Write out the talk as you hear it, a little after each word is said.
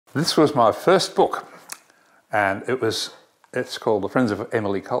This was my first book, and it's called The Friends of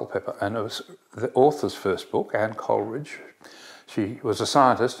Emily Culpepper, and it was the author's first book, Anne Coleridge. She was a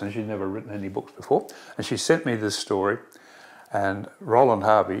scientist and she'd never written any books before, and she sent me this story. And Roland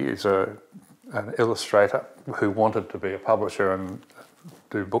Harvey is an illustrator who wanted to be a publisher and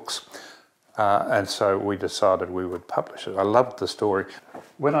do books, and so we decided we would publish it. I loved the story.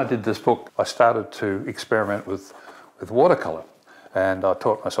 When I did this book, I started to experiment with watercolour, and I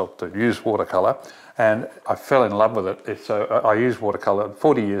taught myself to use watercolour, and I fell in love with it. So I use watercolour.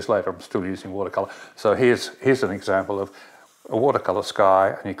 40 years later, I'm still using watercolour. So here's an example of a watercolour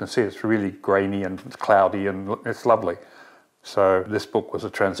sky, and you can see it's really grainy and cloudy, and it's lovely. So this book was a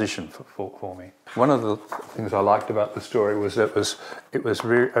transition for me. One of the things I liked about the story was that it was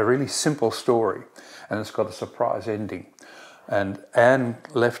a really simple story, and it's got a surprise ending. And Anne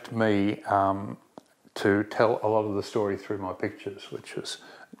left me to tell a lot of the story through my pictures, which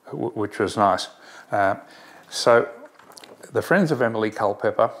was nice. So The Friends of Emily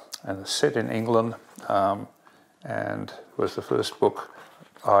Culpepper, and it's set in England, and was the first book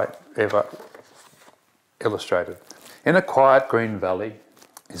I ever illustrated. In a quiet green valley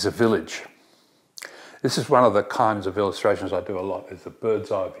is a village. This is one of the kinds of illustrations I do a lot, is a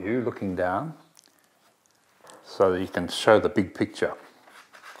bird's eye view looking down so that you can show the big picture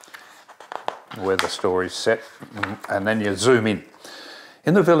where the story's set, and then you zoom in.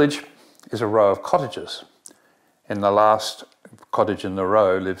 In the village is a row of cottages. In the last cottage in the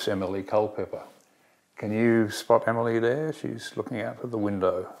row lives Emily Culpepper. Can you spot Emily there? She's looking out of the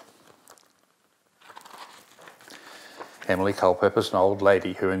window. Emily Culpepper's an old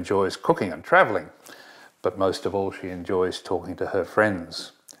lady who enjoys cooking and travelling, but most of all she enjoys talking to her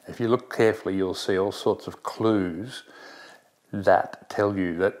friends. If you look carefully, you'll see all sorts of clues that tell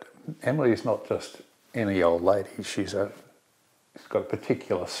you that Emily is not just any old lady, she's got a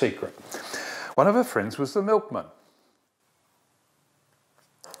particular secret. One of her friends was the milkman.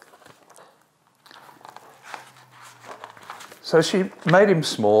 So she made him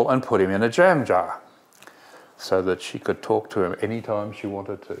small and put him in a jam jar, so that she could talk to him anytime she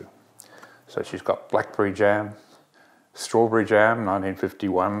wanted to. So she's got blackberry jam, strawberry jam,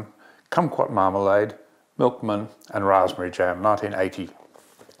 1951, kumquat marmalade, milkman, and raspberry jam, 1980.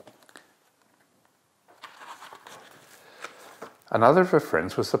 Another of her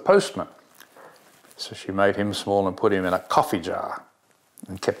friends was the postman. So she made him small and put him in a coffee jar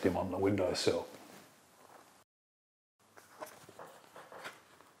and kept him on the windowsill.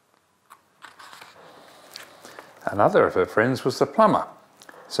 Another of her friends was the plumber,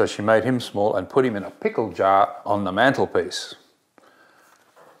 so she made him small and put him in a pickle jar on the mantelpiece.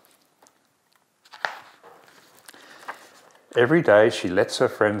 Every day she lets her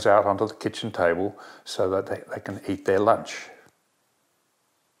friends out onto the kitchen table so that they can eat their lunch.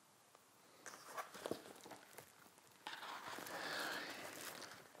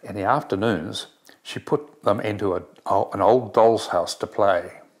 In the afternoons, she put them into an old doll's house to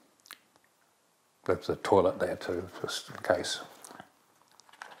play. There's a toilet there too, just in case.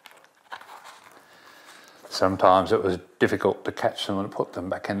 Sometimes it was difficult to catch them and put them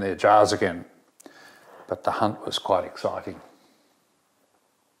back in their jars again, but the hunt was quite exciting.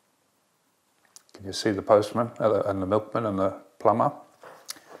 Can you see the postman and the milkman and the plumber?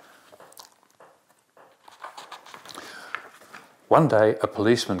 One day a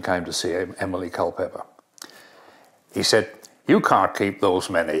policeman came to see Emily Culpepper. He said, "You can't keep those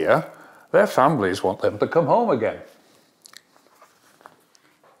men here. Their families want them to come home again."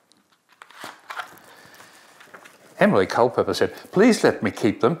 Emily Culpepper said, "Please let me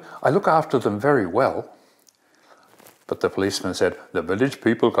keep them. I look after them very well." But the policeman said, "The village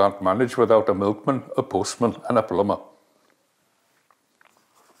people can't manage without a milkman, a postman, and a plumber."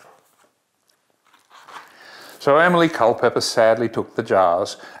 So Emily Culpepper sadly took the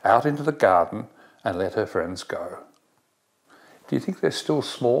jars out into the garden and let her friends go. Do you think they're still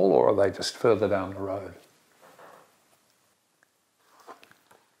small, or are they just further down the road?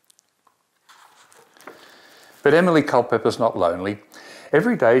 But Emily Culpepper's not lonely.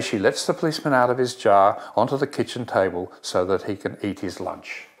 Every day she lets the policeman out of his jar onto the kitchen table so that he can eat his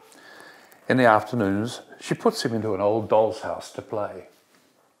lunch. In the afternoons, she puts him into an old doll's house to play.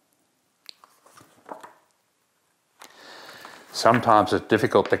 Sometimes it's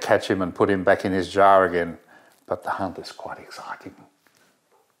difficult to catch him and put him back in his jar again, but the hunt is quite exciting.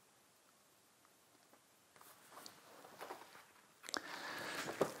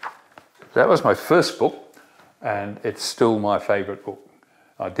 That was my first book, and it's still my favourite book.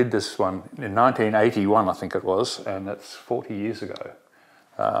 I did this one in 1981, I think it was, and that's 40 years ago.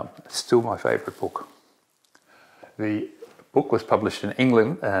 It's still my favourite book. The book was published in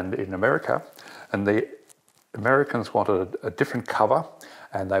England and in America, and the Americans wanted a different cover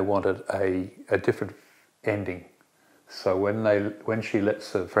and they wanted a different ending. So when she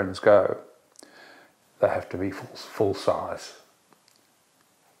lets her friends go, they have to be full size.